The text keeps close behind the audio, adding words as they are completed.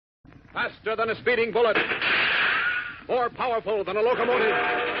Faster than a speeding bullet. More powerful than a locomotive.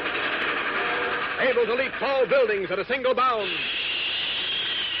 Able to leap tall buildings at a single bound.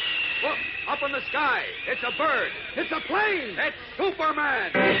 Look, up in the sky. It's a bird. It's a plane. It's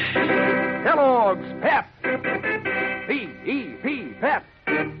Superman. Kellogg's Pep. P-E-P, Pep.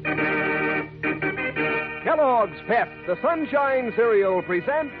 Kellogg's Pep, the Sunshine Cereal,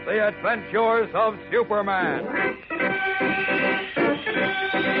 presents The Adventures of Superman.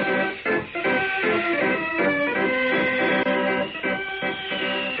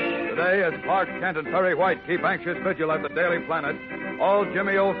 Today, as Clark Kent and Perry White keep anxious vigil at the Daily Planet, all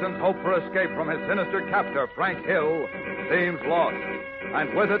Jimmy Olsen's hope for escape from his sinister captor, Frank Hill, seems lost.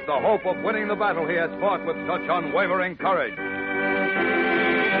 And with it, the hope of winning the battle he has fought with such unwavering courage.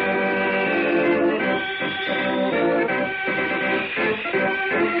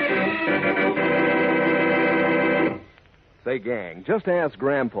 Say, gang, just ask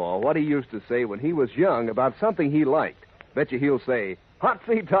Grandpa what he used to say when he was young about something he liked. Bet you he'll say,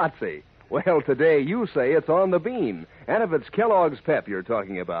 Hotsy-totsy. Well, today you say it's on the beam. And if it's Kellogg's Pep you're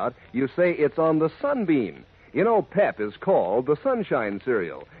talking about, you say it's on the sunbeam. You know, Pep is called the Sunshine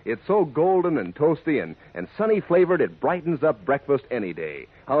Cereal. It's so golden and toasty and sunny-flavored it brightens up breakfast any day.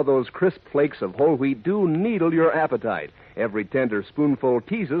 How those crisp flakes of whole wheat do needle your appetite. Every tender spoonful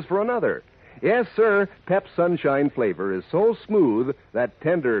teases for another. Yes, sir, Pep's Sunshine flavor is so smooth, that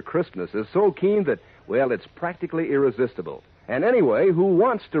tender crispness is so keen that, well, it's practically irresistible. And anyway, who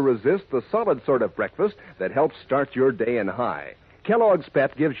wants to resist the solid sort of breakfast that helps start your day in high? Kellogg's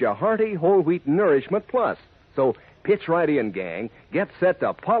Pep gives you hearty whole wheat nourishment plus. So pitch right in, gang. Get set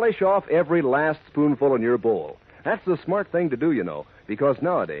to polish off every last spoonful in your bowl. That's the smart thing to do, you know, because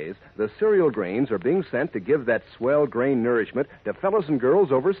nowadays the cereal grains are being sent to give that swell grain nourishment to fellas and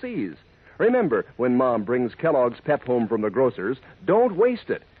girls overseas. Remember, when Mom brings Kellogg's Pep home from the grocer's, don't waste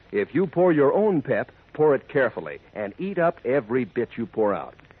it. If you pour your own Pep, pour it carefully and eat up every bit you pour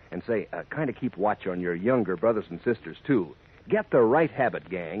out. And say, kind of keep watch on your younger brothers and sisters, too. Get the right habit,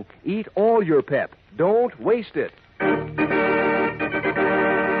 gang. Eat all your Pep. Don't waste it. And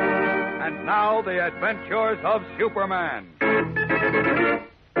now, the Adventures of Superman.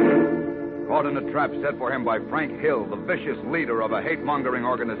 Caught in a trap set for him by Frank Hill, the vicious leader of a hate-mongering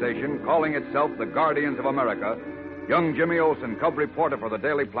organization calling itself the Guardians of America, young Jimmy Olsen, cub reporter for the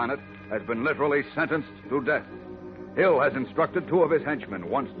Daily Planet, has been literally sentenced to death. Hill has instructed two of his henchmen,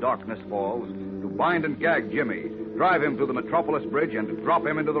 once darkness falls, to bind and gag Jimmy, drive him to the Metropolis Bridge, and to drop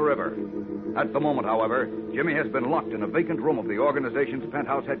him into the river. At the moment, however, Jimmy has been locked in a vacant room of the organization's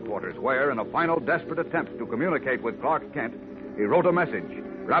penthouse headquarters, where, in a final desperate attempt to communicate with Clark Kent, he wrote a message,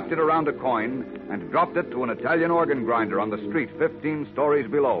 wrapped it around a coin, and dropped it to an Italian organ grinder on the street 15 stories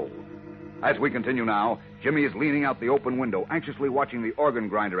below. As we continue now, Jimmy is leaning out the open window, anxiously watching the organ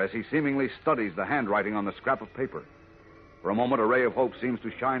grinder as he seemingly studies the handwriting on the scrap of paper. For a moment, a ray of hope seems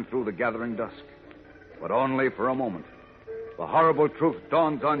to shine through the gathering dusk. But only for a moment. The horrible truth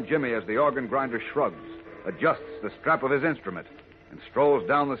dawns on Jimmy as the organ grinder shrugs, adjusts the strap of his instrument, and strolls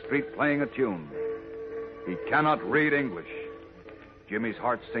down the street playing a tune. He cannot read English. Jimmy's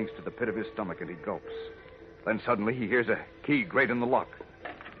heart sinks to the pit of his stomach and he gulps. Then suddenly he hears a key grate in the lock.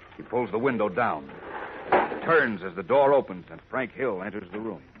 He pulls the window down, turns as the door opens, and Frank Hill enters the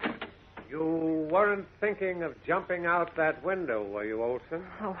room. You weren't thinking of jumping out that window, were you, Olsen?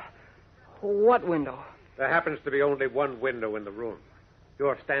 Oh, what window? There happens to be only one window in the room.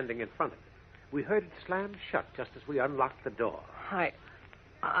 You're standing in front of it. We heard it slam shut just as we unlocked the door.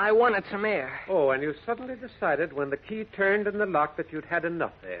 I wanted some air. Oh, and you suddenly decided when the key turned in the lock that you'd had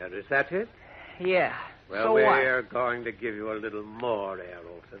enough air. Is that it? Yeah. Well, so we're going to give you a little more air,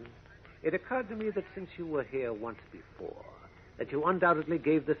 Olsen. It occurred to me that since you were here once before, that you undoubtedly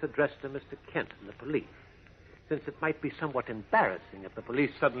gave this address to Mr. Kent and the police. Since it might be somewhat embarrassing if the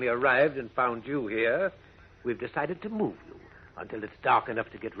police suddenly arrived and found you here, we've decided to move you until it's dark enough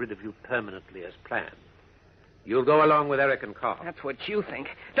to get rid of you permanently as planned. You'll go along with Eric and Carl. That's what you think.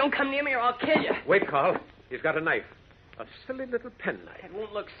 Don't come near me or I'll kill you. Wait, Carl. He's got a knife. A silly little penknife. It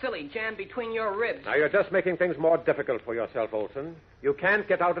won't look silly, jammed between your ribs. Now, you're just making things more difficult for yourself, Olsen. You can't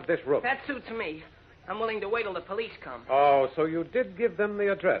get out of this room. That suits me. I'm willing to wait till the police come. Oh, so you did give them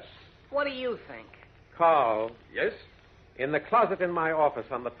the address. What do you think? Carl. Yes? In the closet in my office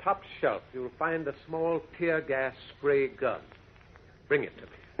on the top shelf, you'll find a small tear gas spray gun. Bring it to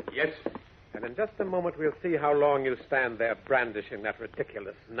me. Yes. And in just a moment, we'll see how long you stand there brandishing that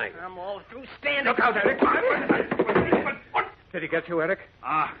ridiculous knife. I'm all through standing. Look out, Eric. Did he get you, Eric?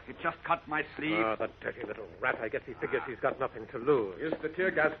 It just cut my sleeve. Oh, the dirty little rat. I guess he figures he's got nothing to lose. Here's the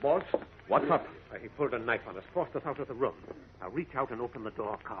tear gas, boss. What's up? He pulled a knife on us, forced us out of the room. Now reach out and open the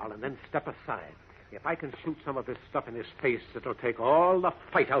door, Carl, and then step aside. If I can shoot some of this stuff in his face, it'll take all the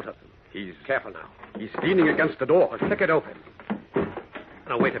fight out of him. He's Careful now. He's leaning against the door. Well, stick it open.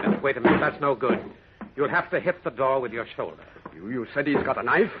 No, wait a minute. That's no good. You'll have to hit the door with your shoulder. You said he's got a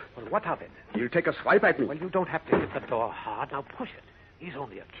knife? Well, what of it? He'll take a swipe at me. Well, you don't have to hit the door hard. Now push it. He's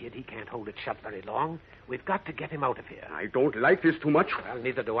only a kid. He can't hold it shut very long. We've got to get him out of here. I don't like this too much. Well,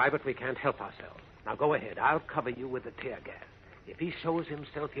 neither do I, but we can't help ourselves. Now go ahead. I'll cover you with the tear gas. If he shows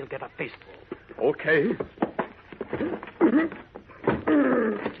himself, he'll get a faceful. Okay.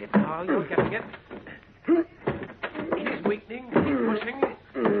 That's it, Carl. You're getting it. He's weakening. He's pushing.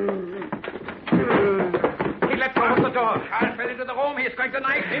 He let go of the door. Carl fell into the room. He's going to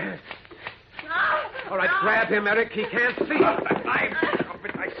knife him. All right, grab him, Eric. He can't see. That knife. Stop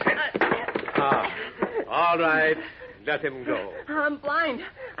it, I said. All right. Let him go. I'm blind.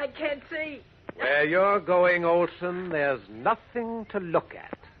 I can't see. Where you're going, Olsen, there's nothing to look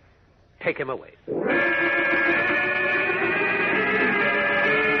at. Take him away.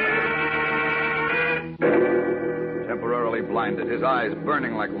 Temporarily blinded, his eyes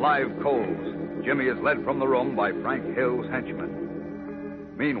burning like live coals, Jimmy is led from the room by Frank Hill's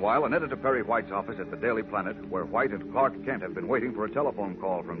henchman. Meanwhile, in Editor Perry White's office at the Daily Planet, where White and Clark Kent have been waiting for a telephone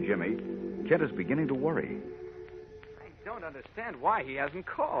call from Jimmy, Kent is beginning to worry. I don't understand why he hasn't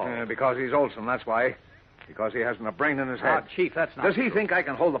called. Because he's Olsen, that's why. Because he hasn't a brain in his head. Chief, that's not Does he think I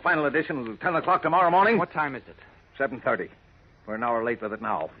can hold the final edition until 10 o'clock tomorrow morning? What time is it? 7:30. We're an hour late with it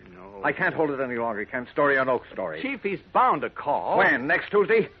now. No. I can't hold it any longer, Kent. Story or no story. Chief, he's bound to call. When? Next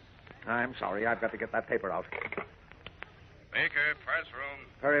Tuesday? I'm sorry. I've got to get that paper out. Baker, press room.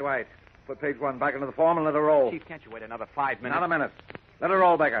 Perry White. Put page 1 back into the form and let her roll. Chief, can't you wait another 5 minutes? Not a minute. Let her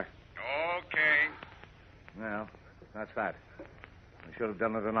roll, Baker. Okay. Well, that's that. I should have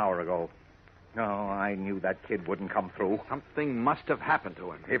done it an hour ago. No, I knew that kid wouldn't come through. Something must have happened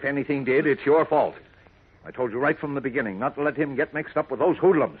to him. If anything did, it's your fault. I told you right from the beginning not to let him get mixed up with those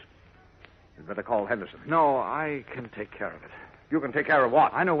hoodlums. You'd better call Henderson. No, I can take care of it. You can take care of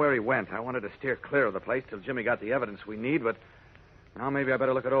what? I know where he went. I wanted to steer clear of the place till Jimmy got the evidence we need, but now maybe I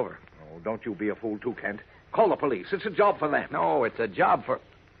better look it over. Oh, don't you be a fool, too, Kent. Call the police. It's a job for them. No, it's a job for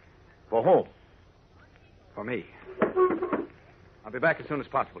whom? For me. I'll be back as soon as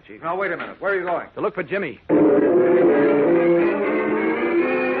possible, Chief. Now, wait a minute. Where are you going? To look for Jimmy. Good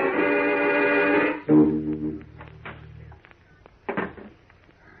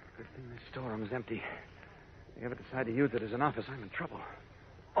thing this storeroom's empty. If they ever decide to use it as an office, I'm in trouble.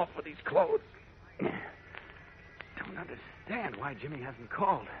 Off with these clothes. Don't understand why Jimmy hasn't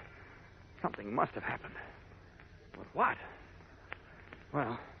called. Something must have happened. But what?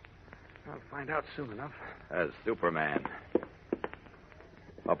 Well, I'll find out soon enough. As Superman.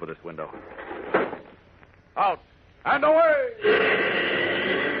 Up with this window. Out and away!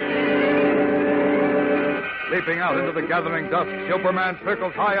 Leaping out into the gathering dusk, Superman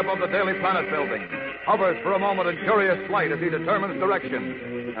circles high above the Daily Planet building, hovers for a moment in curious flight as he determines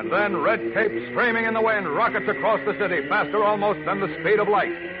direction, and then, red cape streaming in the wind, rockets across the city, faster almost than the speed of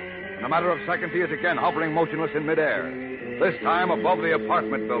light. In a matter of seconds, he is again hovering motionless in midair, this time above the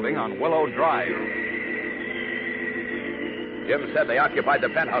apartment building on Willow Drive. Jim said they occupied the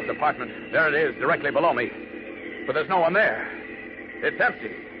penthouse apartment. There it is, directly below me. But there's no one there. It's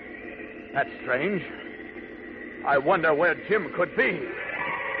empty. That's strange. I wonder where Jim could be.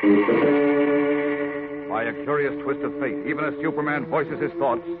 By a curious twist of fate, even as Superman voices his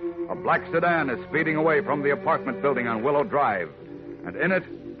thoughts, a black sedan is speeding away from the apartment building on Willow Drive. And in it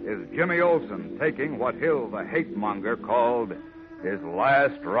is Jimmy Olsen taking what Hill, the hate-monger, called his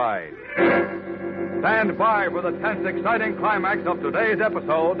last ride. Stand by for the tense, exciting climax of today's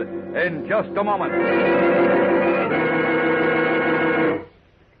episode in just a moment.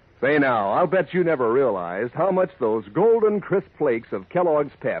 Say now, I'll bet you never realized how much those golden crisp flakes of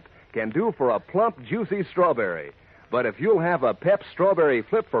Kellogg's Pep can do for a plump, juicy strawberry. But if you'll have a Pep strawberry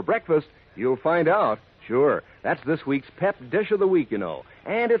flip for breakfast, you'll find out. Sure, that's this week's Pep Dish of the Week, you know.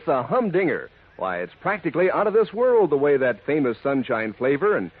 And it's a humdinger. Why, it's practically out of this world the way that famous sunshine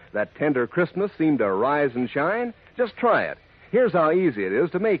flavor and that tender crispness seem to rise and shine. Just try it. Here's how easy it is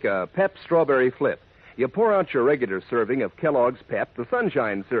to make a Pep strawberry flip. You pour out your regular serving of Kellogg's Pep, the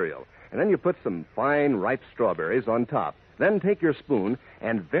Sunshine cereal, and then you put some fine, ripe strawberries on top. Then take your spoon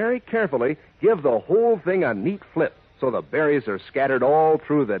and very carefully give the whole thing a neat flip so the berries are scattered all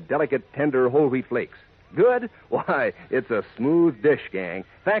through the delicate, tender whole wheat flakes. Good? Why, it's a smooth dish, gang.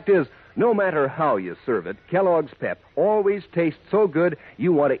 Fact is, no matter how you serve it, Kellogg's Pep always tastes so good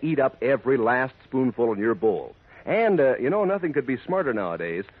you want to eat up every last spoonful in your bowl. And, nothing could be smarter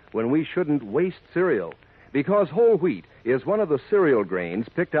nowadays when we shouldn't waste cereal. Because whole wheat is one of the cereal grains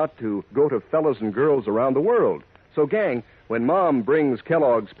picked out to go to fellas and girls around the world. So, gang, when Mom brings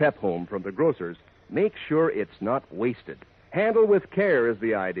Kellogg's Pep home from the grocer's, make sure it's not wasted. Handle with care is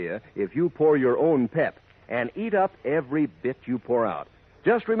the idea if you pour your own Pep, and eat up every bit you pour out.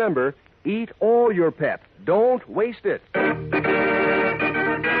 Just remember, eat all your Pep. Don't waste it.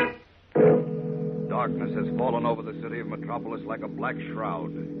 Darkness has fallen over the city of Metropolis like a black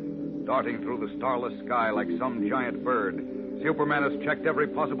shroud. Darting through the starless sky like some giant bird, Superman has checked every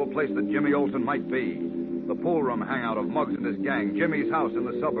possible place that Jimmy Olsen might be. The pool room hangout of Muggs and his gang, Jimmy's house in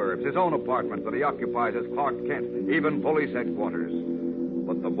the suburbs, his own apartment that he occupies as Clark Kent, even police headquarters.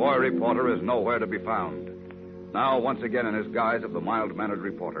 But the boy reporter is nowhere to be found. Now, once again in his guise of the mild-mannered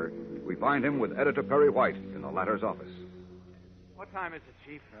reporter, we find him with Editor Perry White in the latter's office. What time is it,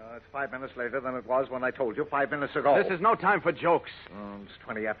 Chief? It's 5 minutes later than it was when I told you 5 minutes ago. This is no time for jokes. It's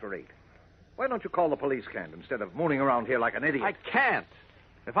 20 after 8. Why don't you call the police, Kent, instead of mooning around here like an idiot? I can't.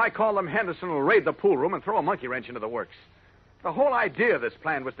 If I call them, Henderson will raid the pool room and throw a monkey wrench into the works. The whole idea of this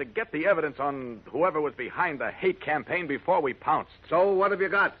plan was to get the evidence on whoever was behind the hate campaign before we pounced. So what have you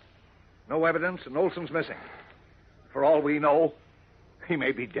got? No evidence, and Olsen's missing. For all we know, he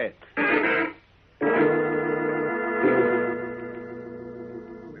may be dead.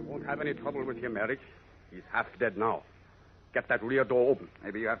 We won't have any trouble with him, Eric. He's half dead now. Get that rear door open.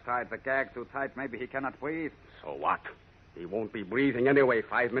 Maybe you have tied the gag too tight. Maybe he cannot breathe. So what? He won't be breathing anyway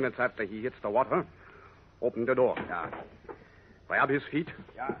 5 minutes after he hits the water. Open the door. Yeah. Grab his feet.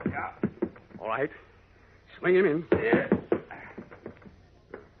 Yeah. All right. Swing him in. Yeah.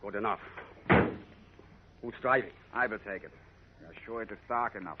 Good enough. Who's driving? I will take it. You're sure it is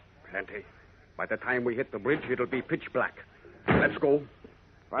dark enough? Plenty. By the time we hit the bridge, it'll be pitch black. Let's go.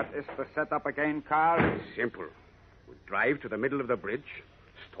 What is the setup again, Carl? Simple. We drive to the middle of the bridge,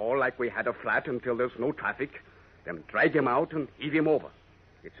 stall like we had a flat until there's no traffic, then drag him out and heave him over.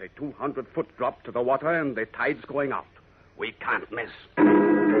 It's a 200-foot drop to the water, and the tide's going out. We can't miss.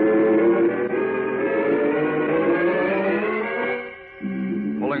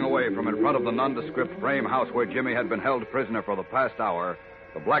 Pulling away from in front of the nondescript frame house where Jimmy had been held prisoner for the past hour,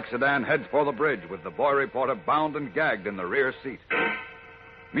 the black sedan heads for the bridge with the boy reporter bound and gagged in the rear seat.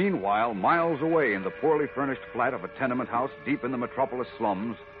 Meanwhile, miles away in the poorly furnished flat of a tenement house deep in the Metropolis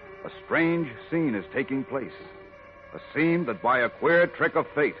slums, a strange scene is taking place. A scene that, by a queer trick of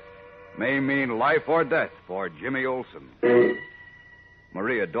fate, may mean life or death for Jimmy Olsen.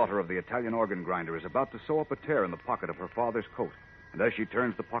 Maria, daughter of the Italian organ grinder, is about to sew up a tear in the pocket of her father's coat. And as she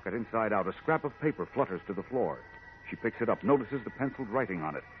turns the pocket inside out, a scrap of paper flutters to the floor. She picks it up, notices the penciled writing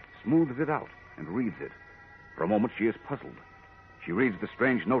on it, smooths it out, and reads it. For a moment, she is puzzled. She reads the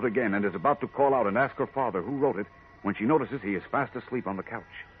strange note again and is about to call out and ask her father who wrote it when she notices he is fast asleep on the couch.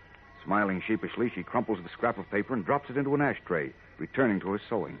 Smiling sheepishly, she crumples the scrap of paper and drops it into an ashtray, returning to her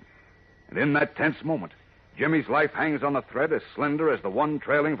sewing. And in that tense moment, Jimmy's life hangs on a thread as slender as the one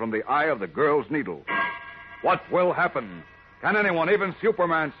trailing from the eye of the girl's needle. What will happen? Can anyone, even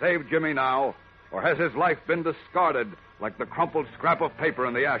Superman, save Jimmy now? Or has his life been discarded like the crumpled scrap of paper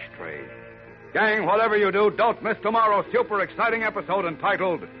in the ashtray? Gang, whatever you do, don't miss tomorrow's super exciting episode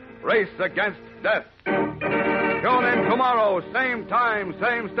entitled Race Against Death. Tune in tomorrow, same time,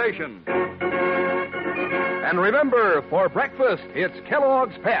 same station. And remember, for breakfast, it's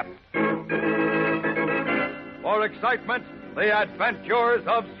Kellogg's Pep. For excitement, the adventures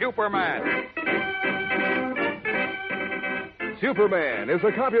of Superman. Superman is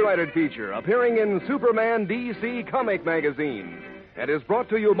a copyrighted feature appearing in Superman DC comic magazines and is brought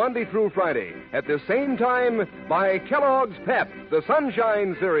to you Monday through Friday at the same time by Kellogg's Pep, the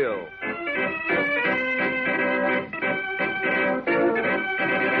Sunshine Cereal.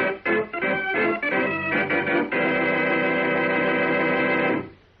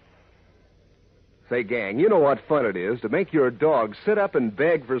 Say, gang, you know what fun it is to make your dog sit up and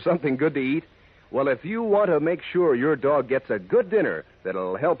beg for something good to eat? Well, if you want to make sure your dog gets a good dinner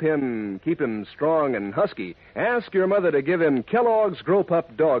that'll help him keep him strong and husky, ask your mother to give him Kellogg's Grow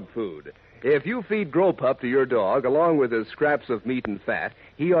Pup dog food. If you feed Grow Pup to your dog along with his scraps of meat and fat,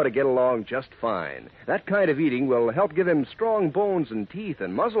 he ought to get along just fine. That kind of eating will help give him strong bones and teeth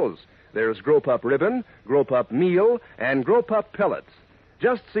and muscles. There's Grow Pup Ribbon, Grow Pup Meal, and Grow Pup Pellets.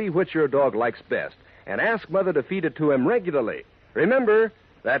 Just see which your dog likes best and ask Mother to feed it to him regularly. Remember,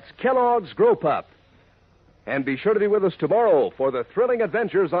 that's Kellogg's Grow Pup. And be sure to be with us tomorrow for the thrilling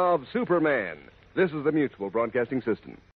adventures of Superman. This is the Mutual Broadcasting System.